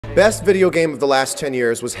Best video game of the last 10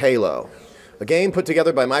 years was Halo, a game put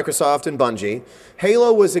together by Microsoft and Bungie.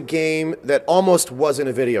 Halo was a game that almost wasn't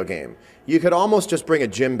a video game. You could almost just bring a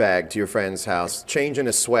gym bag to your friend's house, change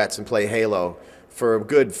into sweats, and play Halo for a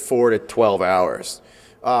good 4 to 12 hours.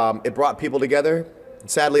 It brought people together,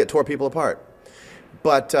 and sadly it tore people apart.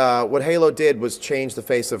 But what Halo did was change the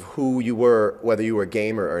face of who you were, whether you were a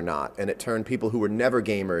gamer or not, and it turned people who were never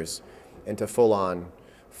gamers into full-on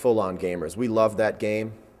gamers. We love that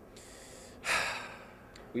game.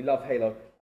 We love Halo.